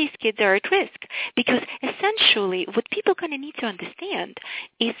 All of these kids are at risk because essentially what people kind of need to understand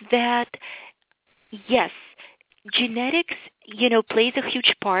is that, yes, genetics, plays a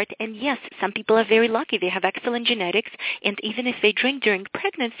huge part. And yes, some people are very lucky. They have excellent genetics. And even if they drink during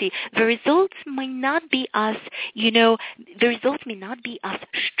pregnancy, the results may not be as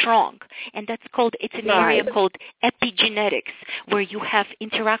strong. And that's it's an area called epigenetics, where you have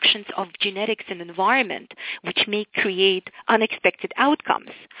interactions of genetics and environment, which may create unexpected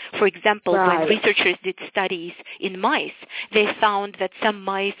outcomes. For example, when researchers did studies in mice, they found that some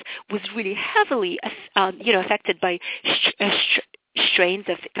mice was really heavily, affected by strains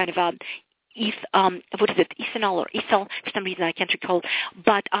of kind of ethanol or ethyl, for some reason I can't recall,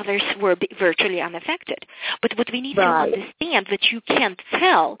 but others were virtually unaffected. But what we need to understand that you can't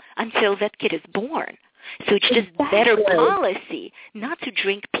tell until that kid is born. So it's just better policy not to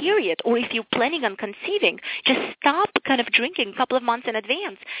drink, period. Or if you're planning on conceiving, just stop kind of drinking a couple of months in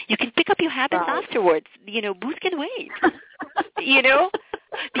advance. You can pick up your habits afterwards. Booze can wait.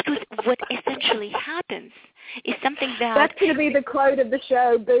 because what essentially happens is something that... That's going to be the quote of the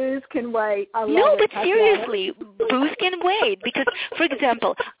show, booze can wait. I love no, it. but seriously, booze can wait. Because, for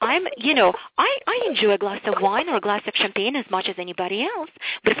example, I enjoy a glass of wine or a glass of champagne as much as anybody else.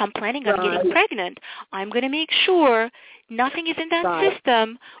 But if I'm planning on getting pregnant, I'm going to make sure nothing is in that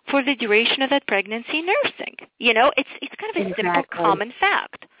system for the duration of that pregnancy and nursing. It's kind of a simple common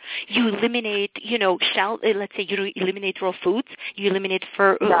fact. You eliminate, let's say you eliminate raw foods, you eliminate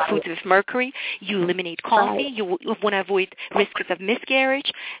foods with mercury, you eliminate coffee, you want to avoid risks of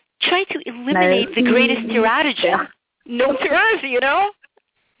miscarriage. Try to eliminate the greatest teratogen known to earth,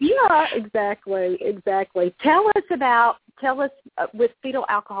 Yeah, exactly. Tell us with fetal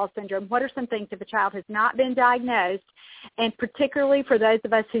alcohol syndrome, what are some things if a child has not been diagnosed, and particularly for those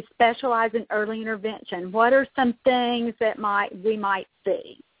of us who specialize in early intervention, what are some things that we might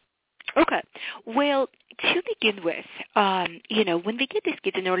see? Okay. Well, to begin with, when we get these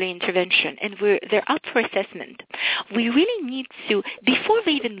kids in early intervention and they're up for assessment, we really need to, before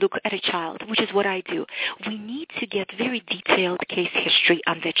we even look at a child, which is what I do, we need to get very detailed case history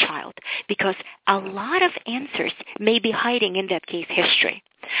on the child because a lot of answers may be hiding in that case history.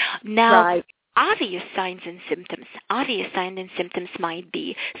 Now, obvious signs and symptoms might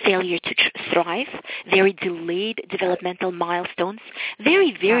be failure to thrive, very delayed developmental milestones,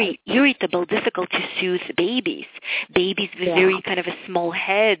 very, very irritable, difficult to soothe babies with very kind of a small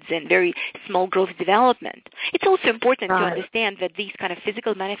heads and very small growth development. It's also important to understand that these kind of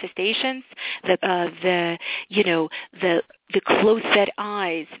physical manifestations, the closed-set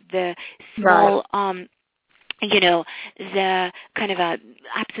eyes, the small the kind of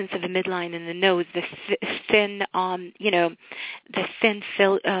absence of the midline in the nose, the thin, the thin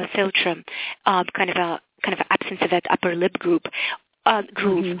philtrum, kind of absence of that upper lip groove.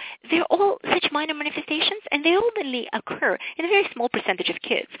 They're all such minor manifestations, and they only occur in a very small percentage of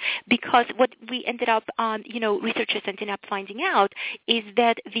kids. Because what we ended up, researchers ended up finding out is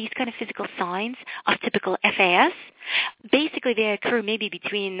that these kind of physical signs of typical FAS, basically they occur maybe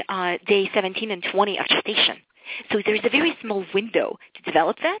between day 17 and 20 of gestation. So there's a very small window to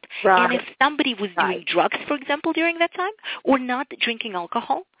develop that. And if somebody was doing drugs, for example, during that time, or not drinking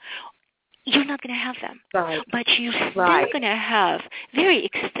alcohol, you're not going to have them. But you're still going to have very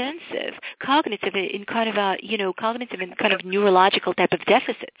extensive cognitive and kind of neurological type of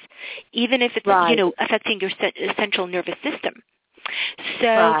deficits, even if it's, affecting your central nervous system.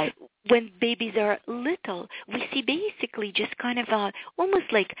 So when babies are little, we see basically just kind of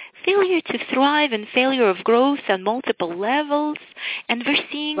almost like failure to thrive and failure of growth on multiple levels, and we're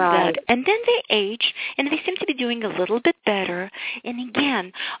seeing that. And then they age, and they seem to be doing a little bit better. And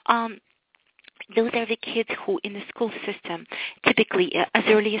again, those are the kids who in the school system typically as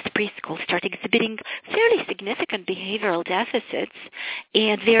early as preschool start exhibiting fairly significant behavioral deficits,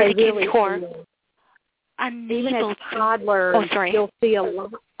 and they're the kids who are even as toddlers, you'll see a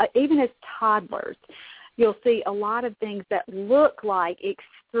lot. Even as toddlers, you'll see a lot of things that look like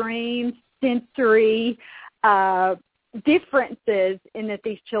extreme sensory differences, in that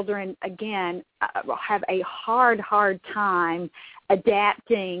these children again have a hard time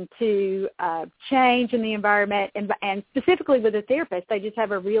adapting to change in the environment, and specifically with a therapist, they just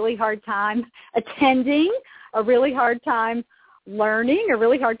have a really hard time attending, a really hard time learning, a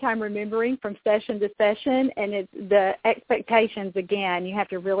really hard time remembering from session to session, and it's the expectations, again, you have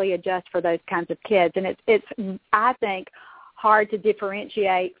to really adjust for those kinds of kids. And it's I think, hard to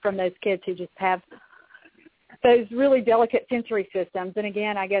differentiate from those kids who just have those really delicate sensory systems. And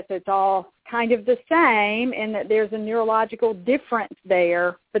again, I guess it's all kind of the same in that there's a neurological difference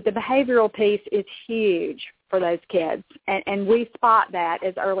there, but the behavioral piece is huge for those kids. And we spot that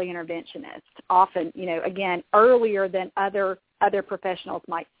as early interventionists often, again, earlier than other professionals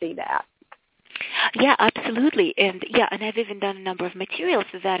might see that. Yeah, absolutely. And I've even done a number of materials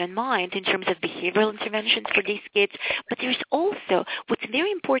with that in mind in terms of behavioral interventions for these kids. But there's also, what's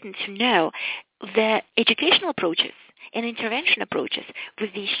very important to know, the educational approaches and intervention approaches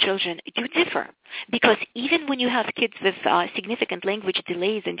with these children do differ, because even when you have kids with significant language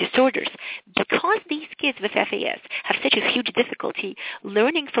delays and disorders, because these kids with FAS have such a huge difficulty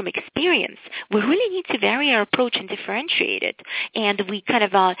learning from experience, we really need to vary our approach and differentiate it. And we kind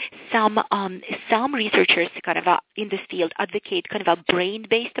of, some researchers kind of in this field advocate kind of a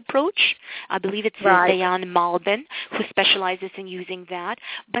brain-based approach. I believe it's Diane Malbin who specializes in using that.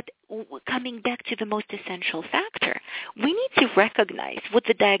 But coming back to the most essential factor, we need to recognize what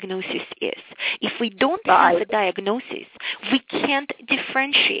the diagnosis is. If we don't have a diagnosis, we can't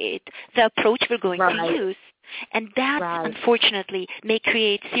differentiate the approach we're going to use And that, unfortunately, may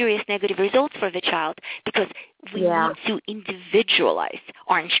create serious negative results for the child because we need to individualize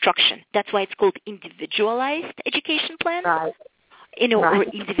our instruction. That's why it's called individualized education plan, or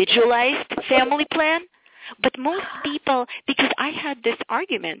individualized family plan. But most people, because I had this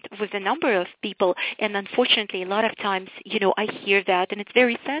argument with a number of people, and unfortunately a lot of times, I hear that, and it's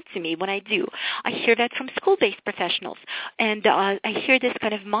very sad to me when I do. I hear that from school-based professionals, and I hear this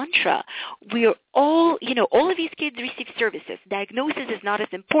kind of mantra. We're all, all of these kids receive services. Diagnosis is not as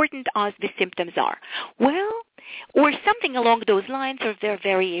important as the symptoms are. Well, or something along those lines, or their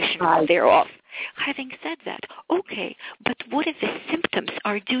variation thereof. Having said that, okay, but what if the symptoms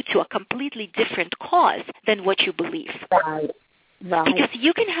are due to a completely different cause than what you believe? Because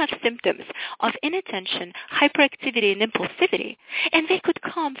you can have symptoms of inattention, hyperactivity, and impulsivity, and they could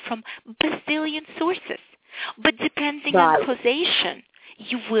come from bazillion sources. But depending on causation,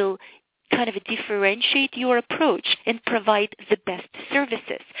 you will kind of differentiate your approach and provide the best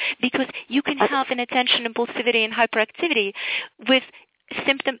services. Because you can have an attention, impulsivity, and hyperactivity with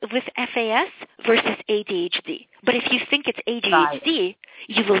FAS versus ADHD. But if you think it's ADHD,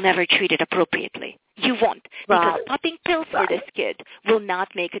 you will never treat it appropriately. You won't. Because popping pills for this kid will not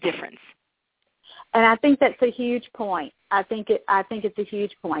make a difference. And I think that's a huge point. I think it's a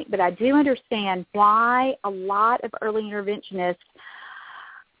huge point. But I do understand why a lot of early interventionists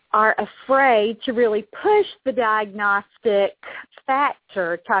are afraid to really push the diagnostic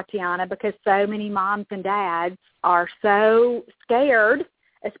factor, Tatiana, because so many moms and dads are so scared,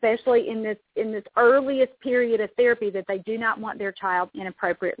 especially in this earliest period of therapy, that they do not want their child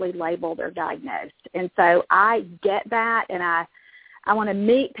inappropriately labeled or diagnosed. And so I get that, and I want to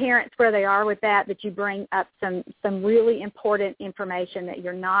meet parents where they are with that you bring up some really important information that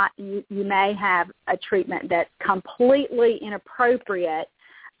you may have a treatment that's completely inappropriate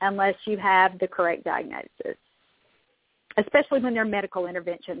unless you have the correct diagnosis, especially when there are medical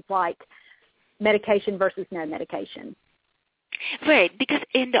interventions like medication versus no medication. Right, because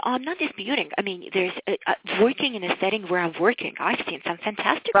I'm not disputing. I mean, there's working in a setting where I'm working, I've seen some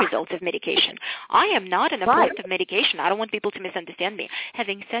fantastic results of medication. I am not an opponent of medication. I don't want people to misunderstand me.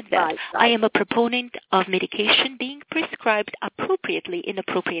 Having said that, I am a proponent of medication being prescribed appropriately in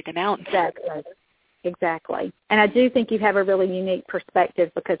appropriate amounts. Exactly. And I do think you have a really unique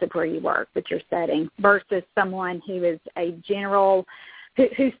perspective because of where you work with your setting versus someone who is a general,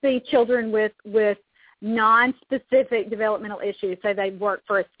 who see children with non-specific developmental issues. So they work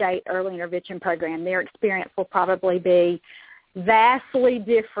for a state early intervention program. Their experience will probably be vastly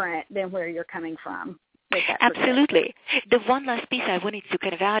different than where you're coming from. Absolutely. The one last piece I wanted to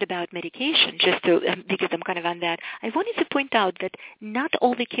kind of add about medication, just to, because I'm kind of on that, I wanted to point out that not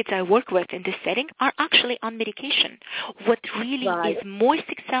all the kids I work with in this setting are actually on medication. What really is more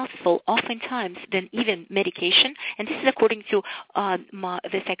successful oftentimes than even medication, and this is according to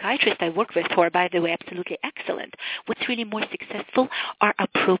the psychiatrist I work with, who are, by the way, absolutely excellent, what's really more successful are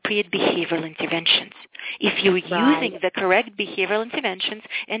appropriate behavioral interventions. If you're using the correct behavioral interventions,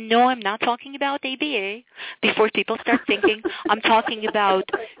 and no, I'm not talking about ABA, before people start thinking, I'm talking about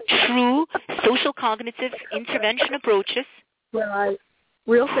true social cognitive intervention approaches,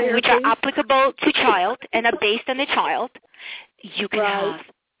 real therapy, which are applicable to child and are based on the child. You can have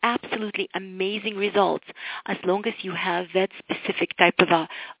absolutely amazing results as long as you have that specific type of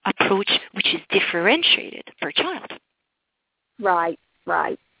approach which is differentiated per child. Right.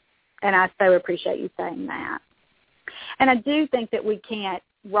 And I so appreciate you saying that. And I do think that we can't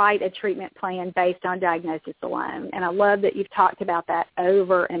write a treatment plan based on diagnosis alone. And I love that you've talked about that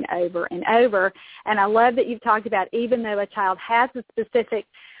over and over and over. And I love that you've talked about even though a child has a specific,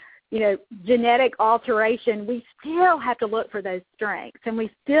 genetic alteration, we still have to look for those strengths, and we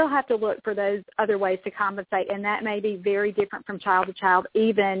still have to look for those other ways to compensate. And that may be very different from child to child,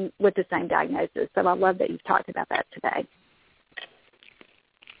 even with the same diagnosis. So I love that you've talked about that today.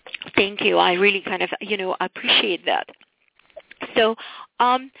 Thank you. I really kind of, appreciate that. So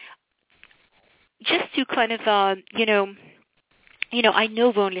just to kind of, I know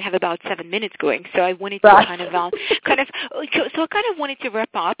we only have about 7 minutes going, so I wanted to so I kind of wanted to wrap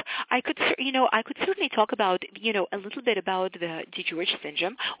up. I could certainly talk about, a little bit about the DiGeorge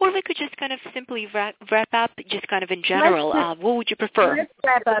syndrome, or we could just kind of simply wrap up just kind of in general. What would you prefer?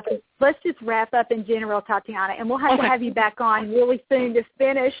 Let's just wrap up in general, Tatiana, and we'll have to have you back on really soon to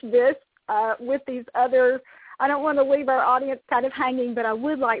finish this with these other. I don't want to leave our audience kind of hanging, but I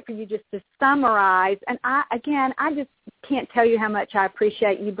would like for you just to summarize. And I just can't tell you how much I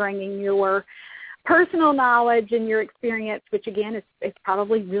appreciate you bringing your personal knowledge and your experience, which, again, is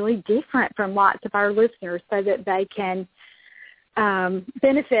probably really different from lots of our listeners, so that they can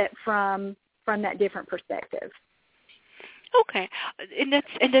benefit from from that different perspective. Okay, and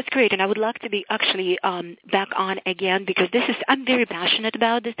that's great, and I would like to be actually back on again because I'm very passionate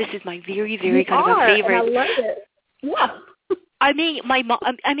about this. This is my very, very kind of a favorite. And I love it. Yeah. I mean, my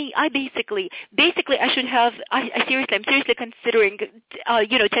mom. I mean, I basically, I should have. I'm seriously considering,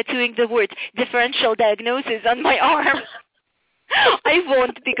 tattooing the words differential diagnosis on my arm. I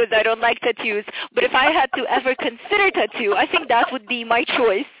won't because I don't like tattoos. But if I had to ever consider tattoo, I think that would be my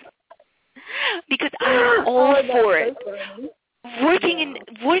choice. Because I'm all for it.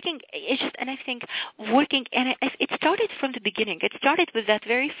 It started from the beginning. It started with that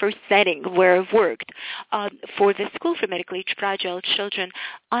very first setting where I worked for the School for Medically Fragile Children.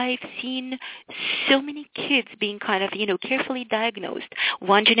 I've seen so many kids being kind of, carefully diagnosed.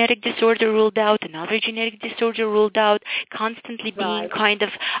 One genetic disorder ruled out, another genetic disorder ruled out, constantly being kind of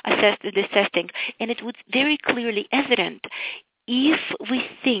assessed and assessing. And it was very clearly evident. If we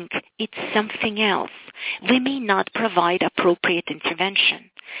think it's something else, we may not provide appropriate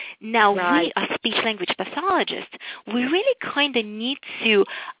intervention. Now, we as speech-language pathologists, we really kind of need to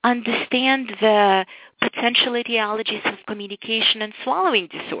understand the potential etiologies of communication and swallowing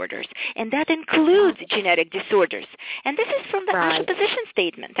disorders, and that includes genetic disorders. And this is from the ASHA position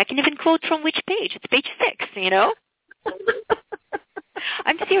statement. I can even quote from which page. It's page 6,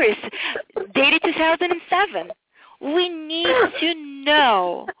 I'm serious. Dated 2007. We need to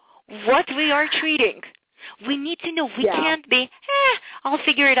know what we are treating. We need to know. We can't be, I'll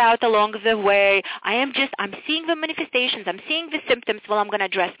figure it out along the way. I'm seeing the manifestations. I'm seeing the symptoms. Well, I'm going to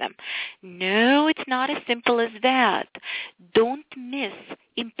address them. No, it's not as simple as that. Don't miss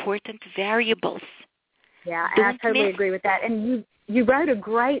important variables. Yeah, and I totally agree with that. And you wrote a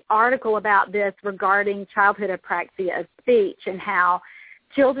great article about this regarding childhood apraxia of speech and how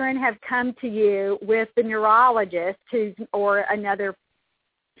children have come to you with the neurologist or another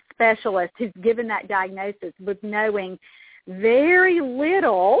specialist who's given that diagnosis with knowing very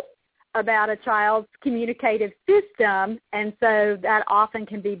little about a child's communicative system, and so that often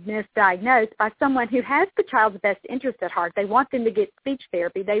can be misdiagnosed by someone who has the child's best interest at heart. They want them to get speech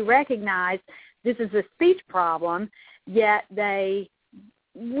therapy. They recognize this is a speech problem, yet they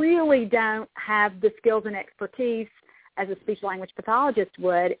really don't have the skills and expertise as a speech-language pathologist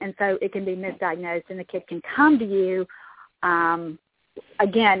would, and so it can be misdiagnosed, and the kid can come to you,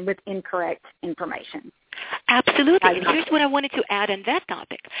 again, with incorrect information. Absolutely. And here's what I wanted to add on that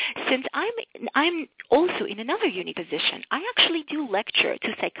topic. Since I'm also in another uni position, I actually do lecture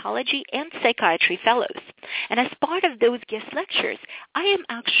to psychology and psychiatry fellows. And as part of those guest lectures, I am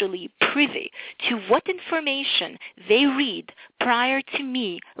actually privy to what information they read prior to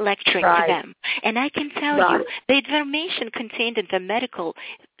me lecturing to them. And I can tell you the information contained in the medical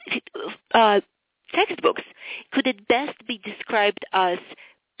textbooks could at best be described as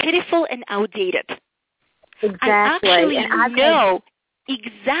pitiful and outdated. Exactly. I know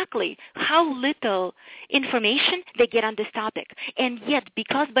exactly how little information they get on this topic. And yet,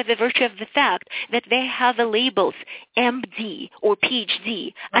 because by the virtue of the fact that they have the labels MD or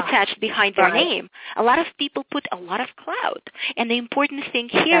PhD attached behind their name, a lot of people put a lot of clout. And the important thing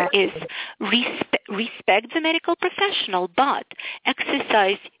here is respect the medical professional, but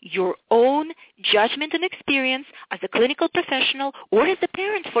exercise your own judgment and experience as a clinical professional or as a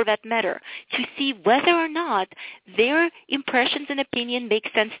parent for that matter to see whether or not their impressions and opinion make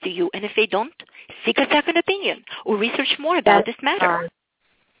sense to you. And if they don't, seek a second opinion or research more about this matter.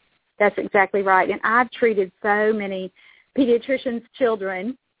 That's exactly right. And I've treated so many pediatricians'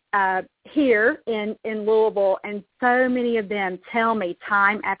 children here in Louisville, and so many of them tell me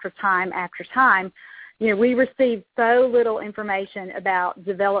time after time after time, we receive so little information about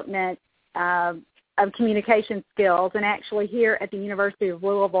development of communication skills. And actually here at the University of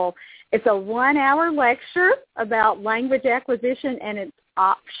Louisville, it's a 1-hour lecture about language acquisition, and it's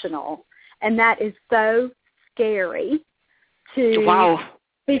optional. And that is so scary to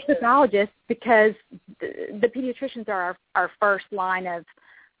speech pathologists because the pediatricians are our first line of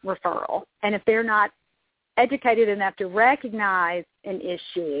referral. And if they're not educated enough to recognize an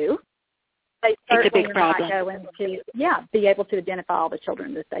issue, they certainly are not going to be able to identify all the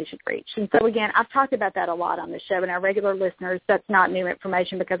children that they should reach. And so, again, I've talked about that a lot on the show, and our regular listeners, that's not new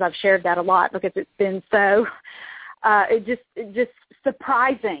information because I've shared that a lot because it's been so just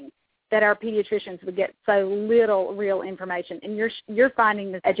surprising that our pediatricians would get so little real information. And you're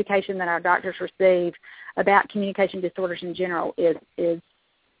finding the education that our doctors receive about communication disorders in general is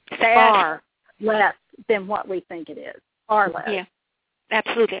far less than what we think it is, far less. Yeah.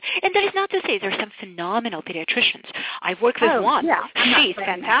 Absolutely. And that is not to say there's some phenomenal pediatricians. I've worked with one. Yeah, she's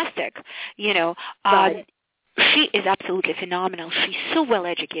fantastic. She is absolutely phenomenal. She's so well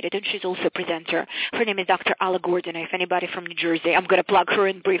educated, and she's also a presenter. Her name is Dr. Alla Gordon. If anybody from New Jersey, I'm going to plug her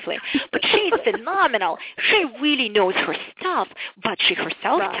in briefly. But she's phenomenal. She really knows her stuff, but she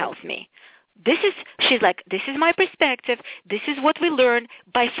herself tells me, she's like, this is my perspective. This is what we learned.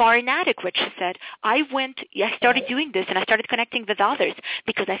 By far inadequate, she said. I started doing this, and I started connecting with others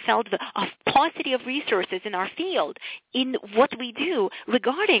because I felt a paucity of resources in our field in what we do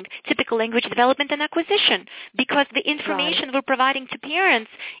regarding typical language development and acquisition, because the information we're providing to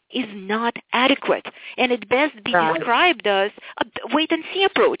parents is not adequate, and it best be described as a wait-and-see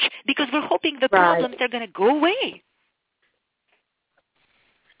approach, because we're hoping the problems are going to go away.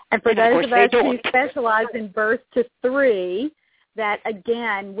 And for those of us who specialize in birth to 3, that,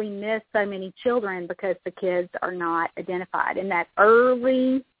 again, we miss so many children because the kids are not identified. And that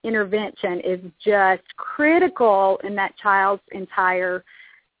early intervention is just critical in that child's entire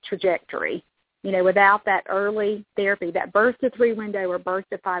trajectory. You know, without that early therapy, that birth to 3 window or birth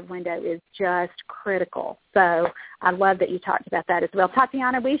to 5 window is just critical. So I love that you talked about that as well.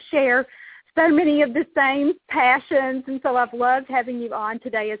 Tatiana, we share so many of the same passions, and so I've loved having you on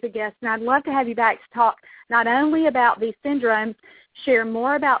today as a guest, and I'd love to have you back to talk not only about these syndromes, share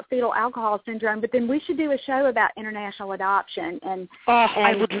more about fetal alcohol syndrome, but then we should do a show about international adoption. And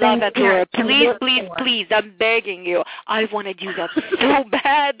I would love that, Laura. Please, I'm begging you. I want to do that so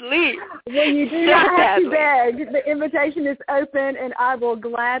badly. Well, you do not have to beg. The invitation is open, and I will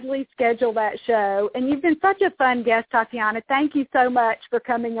gladly schedule that show. And you've been such a fun guest, Tatiana. Thank you so much for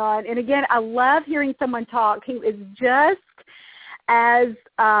coming on. And, again, I love hearing someone talk who is just as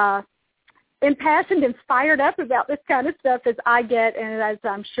impassioned and fired up about this kind of stuff as I get, and as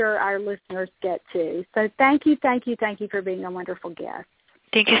I'm sure our listeners get too. So thank you for being a wonderful guest.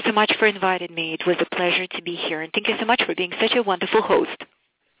 Thank you so much for inviting me. It was a pleasure to be here, and thank you so much for being such a wonderful host.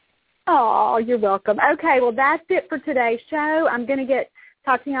 Oh, you're welcome. Okay, well, that's it for today's show. I'm going to get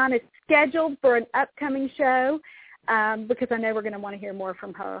Tatiana scheduled for an upcoming show because I know we're going to want to hear more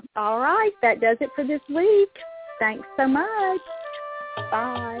from her. All right, that does it for this week. Thanks so much.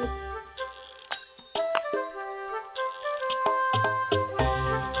 Bye.